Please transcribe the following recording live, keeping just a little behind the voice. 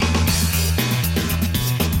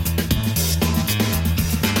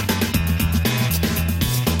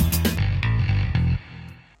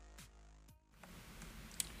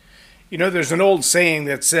You know, there's an old saying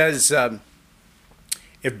that says,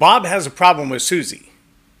 if Bob has a problem with Susie,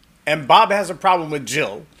 and Bob has a problem with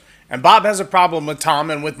Jill, and Bob has a problem with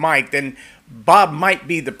Tom and with Mike, then Bob might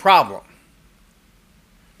be the problem.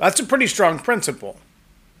 That's a pretty strong principle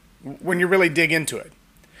when you really dig into it.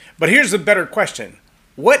 But here's a better question.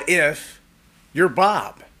 What if you're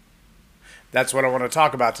Bob? That's what I want to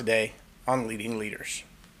talk about today on Leading Leaders.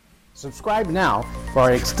 Subscribe now for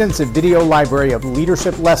our extensive video library of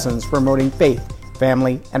leadership lessons promoting faith,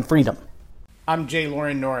 family, and freedom. I'm J.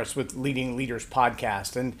 Loren Norris with Leading Leaders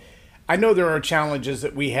Podcast, and I know there are challenges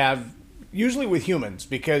that we have usually with humans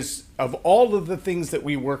because of all of the things that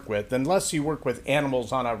we work with. Unless you work with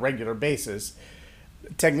animals on a regular basis,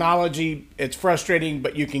 technology, it's frustrating,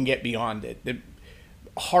 but you can get beyond it.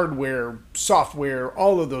 Hardware, software,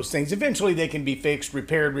 all of those things, eventually they can be fixed,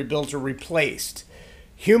 repaired, rebuilt, or replaced.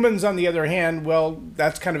 Humans, on the other hand, well,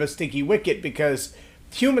 that's kind of a sticky wicket because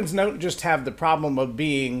humans don't just have the problem of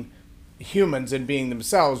being humans and being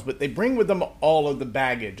themselves, but they bring with them all of the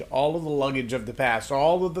baggage, all of the luggage of the past,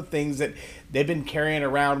 all of the things that they've been carrying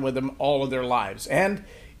around with them all of their lives. And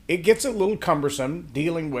it gets a little cumbersome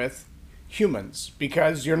dealing with humans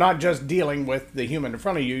because you're not just dealing with the human in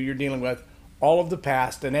front of you, you're dealing with all of the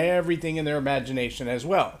past and everything in their imagination as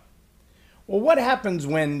well. Well, what happens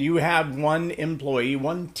when you have one employee,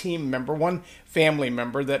 one team member, one family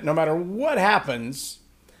member that no matter what happens,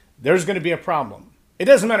 there's going to be a problem? It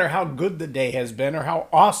doesn't matter how good the day has been or how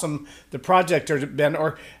awesome the project has been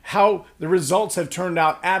or how the results have turned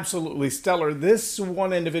out absolutely stellar. This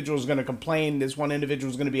one individual is going to complain. This one individual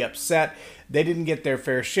is going to be upset. They didn't get their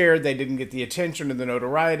fair share. They didn't get the attention or the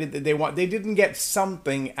notoriety that they want. They didn't get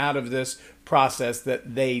something out of this process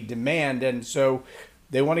that they demand. And so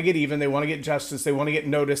they want to get even. They want to get justice. They want to get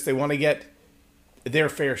noticed. They want to get their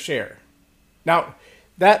fair share. Now,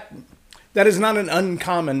 that is not an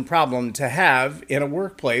uncommon problem to have in a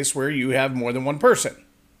workplace where you have more than one person.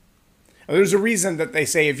 Now, there's a reason that they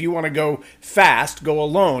say if you want to go fast, go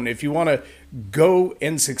alone. If you want to go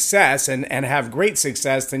in success and have great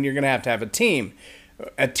success, then you're going to have a team.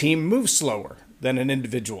 A team moves slower than an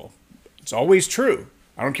individual. It's always true.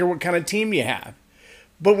 I don't care what kind of team you have.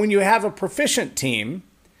 But when you have a proficient team,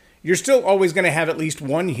 you're still always going to have at least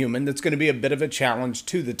one human that's going to be a bit of a challenge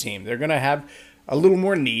to the team. They're going to have a little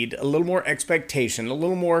more need, a little more expectation, they're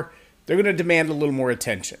going to demand a little more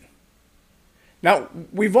attention. Now,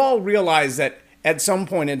 we've all realized that at some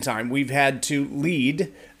point in time, we've had to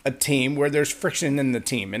lead a team where there's friction in the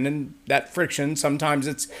team. And in that friction, sometimes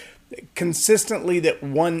it's consistently that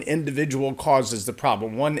one individual causes the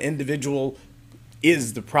problem. One individual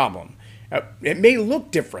is the problem. It may look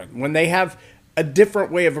different when they have a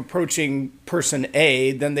different way of approaching person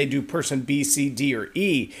A than they do person B, C, D, or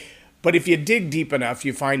E. But if you dig deep enough,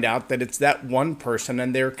 you find out that it's that one person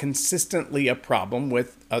and they're consistently a problem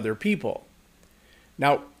with other people.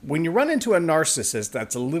 Now, when you run into a narcissist,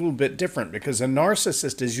 that's a little bit different because a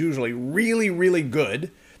narcissist is usually really, really good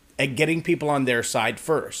at getting people on their side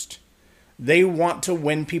first. They want to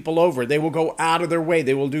win people over. They will go out of their way.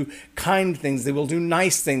 They will do kind things. They will do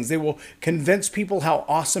nice things. They will convince people how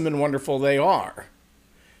awesome and wonderful they are.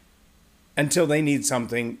 Until they need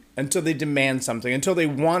something, until they demand something, until they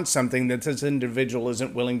want something that this individual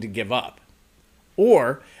isn't willing to give up.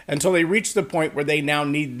 Or until they reach the point where they now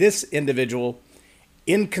need this individual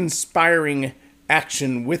in conspiring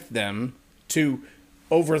action with them to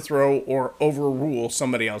overthrow or overrule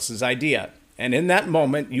somebody else's idea. And in that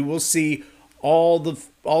moment, you will see all the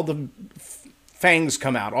fangs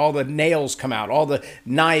come out, all the nails come out, all the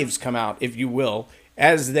knives come out, if you will,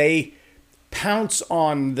 as they pounce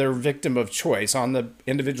on their victim of choice, on the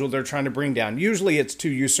individual they're trying to bring down. Usually it's to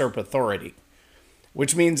usurp authority,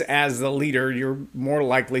 which means as the leader, you're more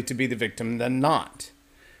likely to be the victim than not.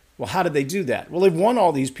 Well, how did they do that? Well, they've won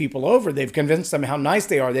all these people over. They've convinced them how nice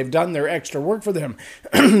they are. They've done their extra work for them.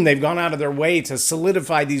 They've gone out of their way to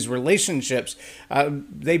solidify these relationships.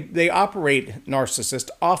 They operate,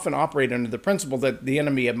 narcissists often operate under the principle that the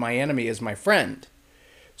enemy of my enemy is my friend.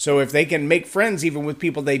 So if they can make friends even with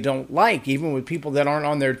people they don't like, even with people that aren't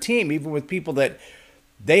on their team, even with people that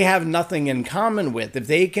they have nothing in common with, if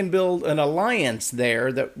they can build an alliance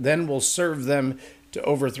there that then will serve them to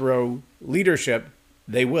overthrow leadership,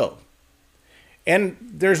 they will. And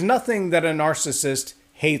there's nothing that a narcissist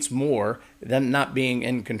hates more than not being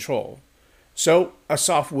in control. So a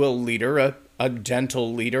soft-willed leader, a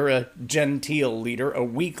gentle leader, a genteel leader, a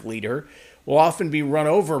weak leader will often be run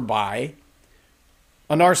over by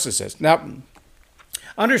a narcissist. Now,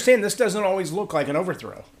 understand this doesn't always look like an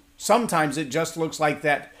overthrow. Sometimes it just looks like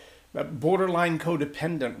that borderline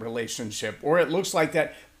codependent relationship, or it looks like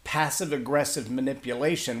that passive-aggressive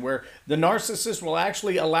manipulation, where the narcissist will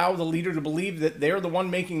actually allow the leader to believe that they're the one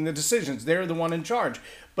making the decisions, they're the one in charge.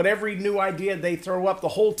 But every new idea they throw up, the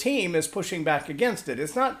whole team is pushing back against it.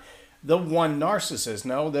 It's not the one narcissist.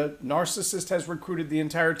 No, the narcissist has recruited the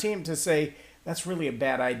entire team to say, that's really a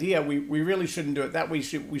bad idea. We really shouldn't do it that way.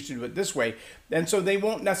 We should do it this way. And so they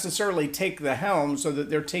won't necessarily take the helm so that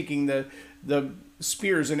they're taking the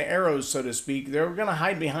spears and arrows, so to speak. They're going to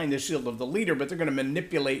hide behind the shield of the leader, but they're going to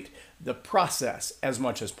manipulate the process as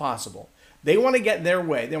much as possible. They want to get their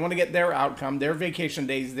way. They want to get their outcome, their vacation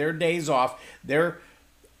days, their days off, their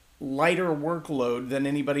lighter workload than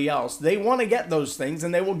anybody else. They want to get those things,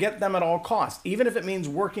 and they will get them at all costs, even if it means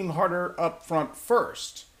working harder up front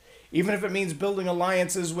first, even if it means building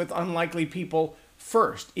alliances with unlikely people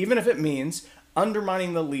first, even if it means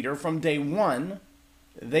undermining the leader from day one.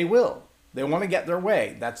 They will. They want to get their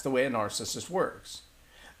way. That's the way a narcissist works.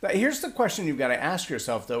 Now, here's the question you've got to ask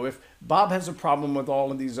yourself, though. If Bob has a problem with all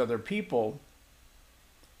of these other people,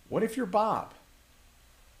 what if you're Bob?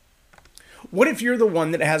 What if you're the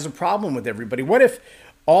one that has a problem with everybody? What if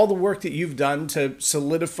all the work that you've done to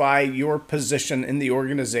solidify your position in the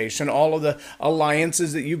organization, all of the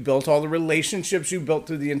alliances that you've built, all the relationships you've built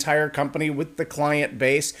through the entire company with the client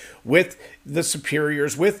base, with the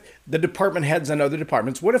superiors, with the department heads and other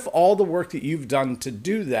departments, what if all the work that you've done to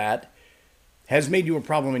do that has made you a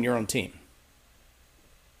problem in your own team?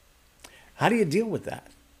 How do you deal with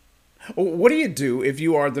that? What do you do if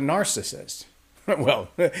you are the narcissist? Well,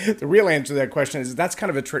 the real answer to that question is that's kind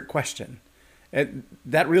of a trick question.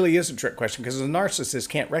 That really is a trick question, because a narcissist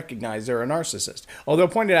can't recognize they're a narcissist. Or they'll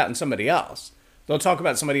point it out in somebody else. They'll talk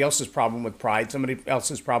about somebody else's problem with pride, somebody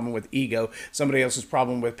else's problem with ego, somebody else's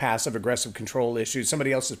problem with passive-aggressive control issues,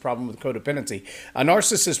 somebody else's problem with codependency. A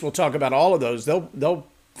narcissist will talk about all of those. They'll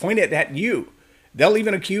point it at you. They'll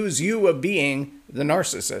even accuse you of being the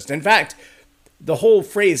narcissist. In fact, the whole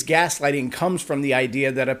phrase gaslighting comes from the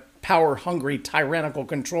idea that a power-hungry, tyrannical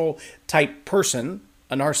control type person,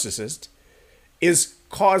 a narcissist, is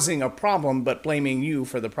causing a problem but blaming you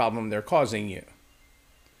for the problem they're causing you.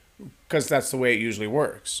 Because that's the way it usually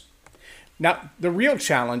works. Now, the real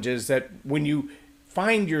challenge is that when you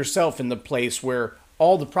find yourself in the place where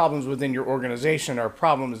all the problems within your organization are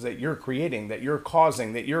problems that you're creating, that you're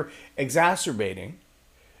causing, that you're exacerbating,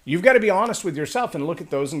 you've got to be honest with yourself and look at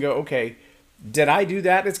those and go, okay, did I do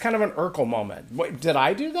that? It's kind of an Urkel moment. Did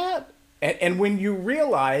I do that? And when you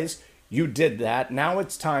realize you did that, now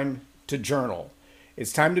it's time to journal.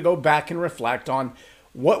 It's time to go back and reflect on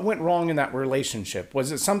what went wrong in that relationship.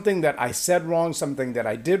 Was it something that I said wrong, something that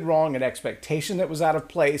I did wrong, an expectation that was out of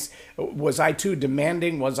place? Was I too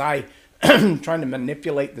demanding? Was I trying to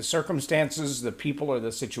manipulate the circumstances, the people, or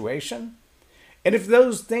the situation? And if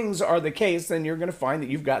those things are the case, then you're going to find that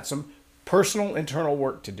you've got some personal internal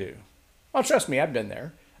work to do. Well, trust me, I've been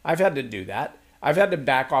there. I've had to do that. I've had to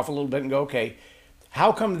back off a little bit and go, okay,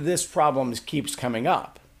 how come this problem keeps coming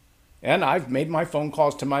up? And I've made my phone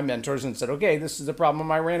calls to my mentors and said, okay, this is the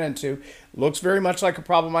problem I ran into. Looks very much like a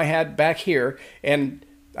problem I had back here. And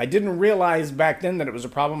I didn't realize back then that it was a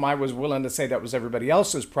problem. I was willing to say that was everybody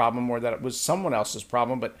else's problem or that it was someone else's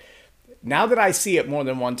problem. But now that I see it more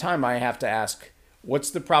than one time, I have to ask, what's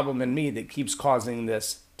the problem in me that keeps causing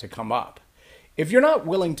this to come up? If you're not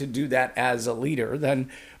willing to do that as a leader, then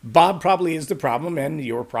Bob probably is the problem and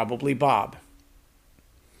you're probably Bob.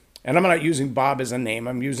 And I'm not using Bob as a name.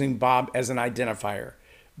 I'm using Bob as an identifier.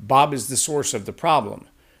 Bob is the source of the problem.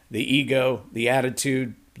 The ego, the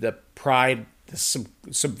attitude, the pride, the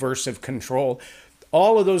subversive control,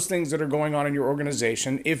 all of those things that are going on in your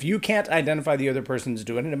organization. If you can't identify the other person's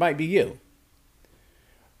doing it, it might be you.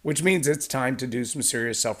 Which means it's time to do some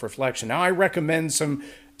serious self-reflection. Now, I recommend some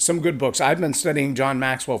good books. I've been studying John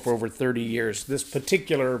Maxwell for over 30 years. This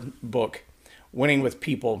particular book, Winning with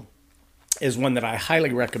People, is one that I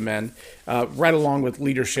highly recommend, right along with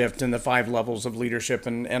Leadership and the 5 levels of leadership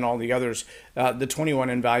and all the others. The 21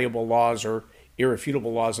 invaluable laws or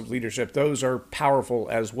irrefutable laws of leadership, those are powerful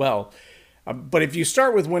as well. But if you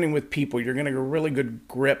start with Winning with People, you're going to get a really good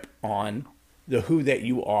grip on the who that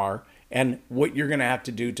you are and what you're going to have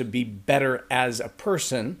to do to be better as a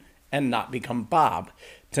person and not become Bob,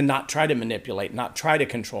 to not try to manipulate, not try to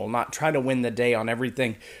control, not try to win the day on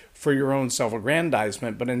everything for your own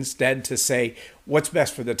self-aggrandizement, but instead to say, what's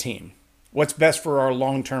best for the team? What's best for our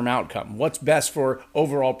long-term outcome? What's best for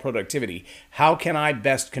overall productivity? How can I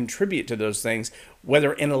best contribute to those things,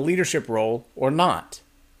 whether in a leadership role or not?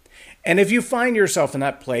 And if you find yourself in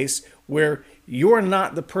that place where you're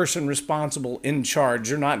not the person responsible in charge,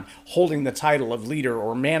 you're not holding the title of leader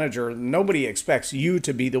or manager, nobody expects you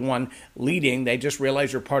to be the one leading, they just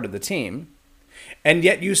realize you're part of the team. And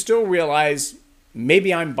yet you still realize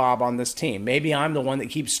maybe I'm Bob on this team. Maybe I'm the one that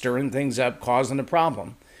keeps stirring things up, causing a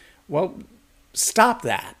problem. Well, stop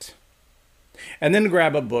that. And then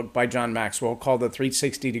grab a book by John Maxwell called The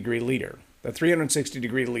 360-Degree Leader. The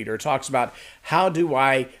 360-Degree Leader talks about how do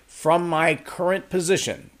I, from my current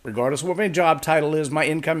position, regardless of what my job title is, my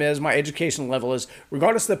income is, my education level is,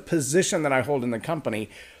 regardless of the position that I hold in the company,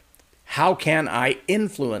 how can I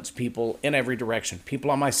influence people in every direction?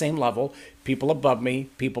 People on my same level, people above me,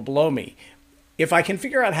 people below me. If I can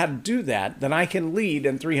figure out how to do that, then I can lead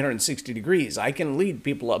in 360 degrees. I can lead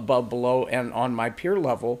people above, below, and on my peer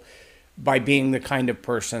level by being the kind of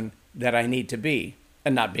person that I need to be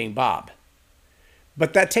and not being Bob.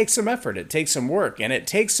 But that takes some effort, it takes some work, and it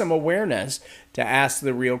takes some awareness to ask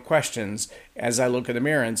the real questions as I look in the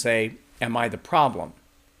mirror and say, am I the problem?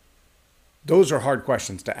 Those are hard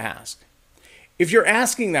questions to ask. If you're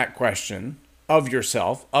asking that question of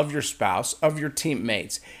yourself, of your spouse, of your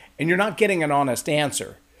teammates, and you're not getting an honest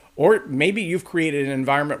answer, or maybe you've created an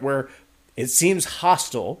environment where it seems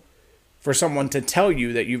hostile for someone to tell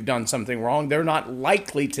you that you've done something wrong, they're not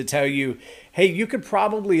likely to tell you, hey, you could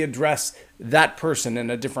probably address that person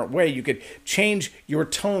in a different way. You could change your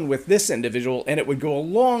tone with this individual and it would go a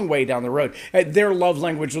long way down the road. Their love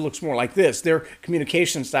language looks more like this. Their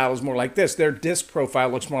communication style is more like this. Their disc profile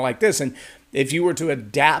looks more like this. And if you were to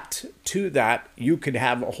adapt to that, you could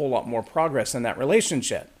have a whole lot more progress in that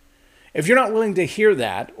relationship. If you're not willing to hear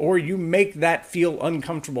that, or you make that feel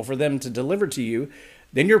uncomfortable for them to deliver to you,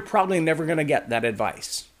 then you're probably never going to get that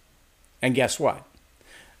advice. And guess what?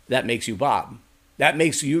 That makes you Bob. That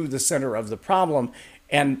makes you the center of the problem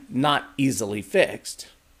and not easily fixed.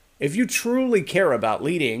 If you truly care about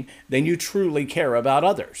leading, then you truly care about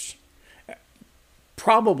others.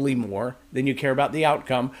 Probably more than you care about the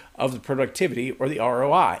outcome of the productivity or the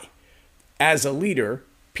ROI. As a leader,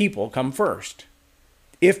 people come first.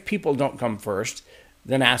 If people don't come first,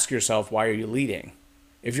 then ask yourself, why are you leading?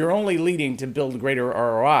 If you're only leading to build greater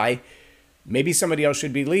ROI, maybe somebody else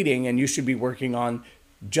should be leading and you should be working on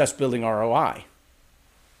just building ROI.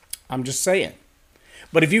 I'm just saying.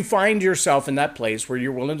 But if you find yourself in that place where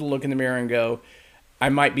you're willing to look in the mirror and go, I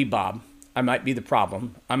might be Bob, I might be the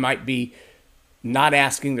problem, I might be not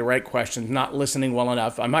asking the right questions, not listening well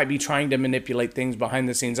enough, I might be trying to manipulate things behind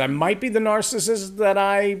the scenes, I might be the narcissist that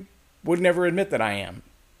I would never admit that I am.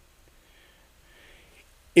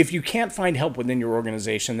 If you can't find help within your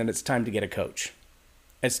organization, then it's time to get a coach.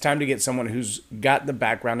 It's time to get someone who's got the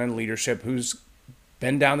background in leadership, who's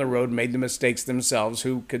been down the road, made the mistakes themselves,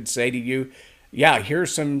 who could say to you, yeah,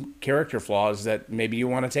 here's some character flaws that maybe you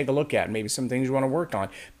want to take a look at, maybe some things you want to work on.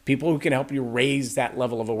 People who can help you raise that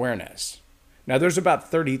level of awareness. Now, there's about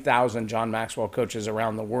 30,000 John Maxwell coaches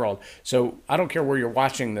around the world, so I don't care where you're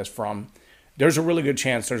watching this from. There's a really good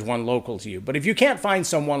chance there's one local to you. But if you can't find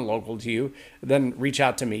someone local to you, then reach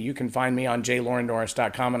out to me. You can find me on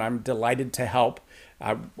jlaurennorris.com, and I'm delighted to help.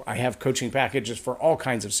 I have coaching packages for all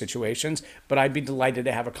kinds of situations, but I'd be delighted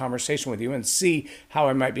to have a conversation with you and see how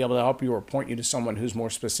I might be able to help you or point you to someone who's more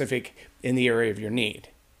specific in the area of your need.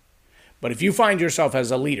 But if you find yourself as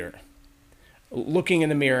a leader, looking in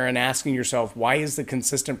the mirror and asking yourself, why is the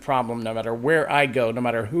consistent problem, no matter where I go, no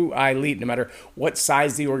matter who I lead, no matter what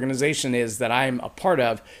size the organization is that I'm a part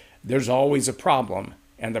of, there's always a problem.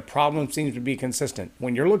 And the problem seems to be consistent.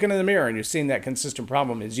 When you're looking in the mirror and you're seeing that consistent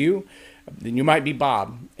problem is you, then you might be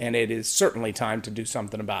Bob, and it is certainly time to do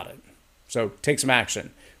something about it. So take some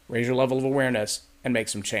action, raise your level of awareness, and make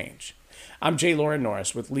some change. I'm J. Loren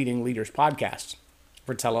Norris with Leading Leaders Podcast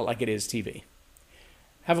for Tell It Like It Is TV.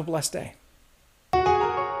 Have a blessed day.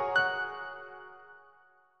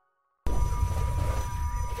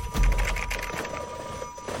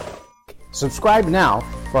 Subscribe now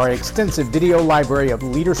for our extensive video library of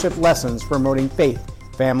leadership lessons promoting faith,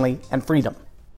 family, and freedom.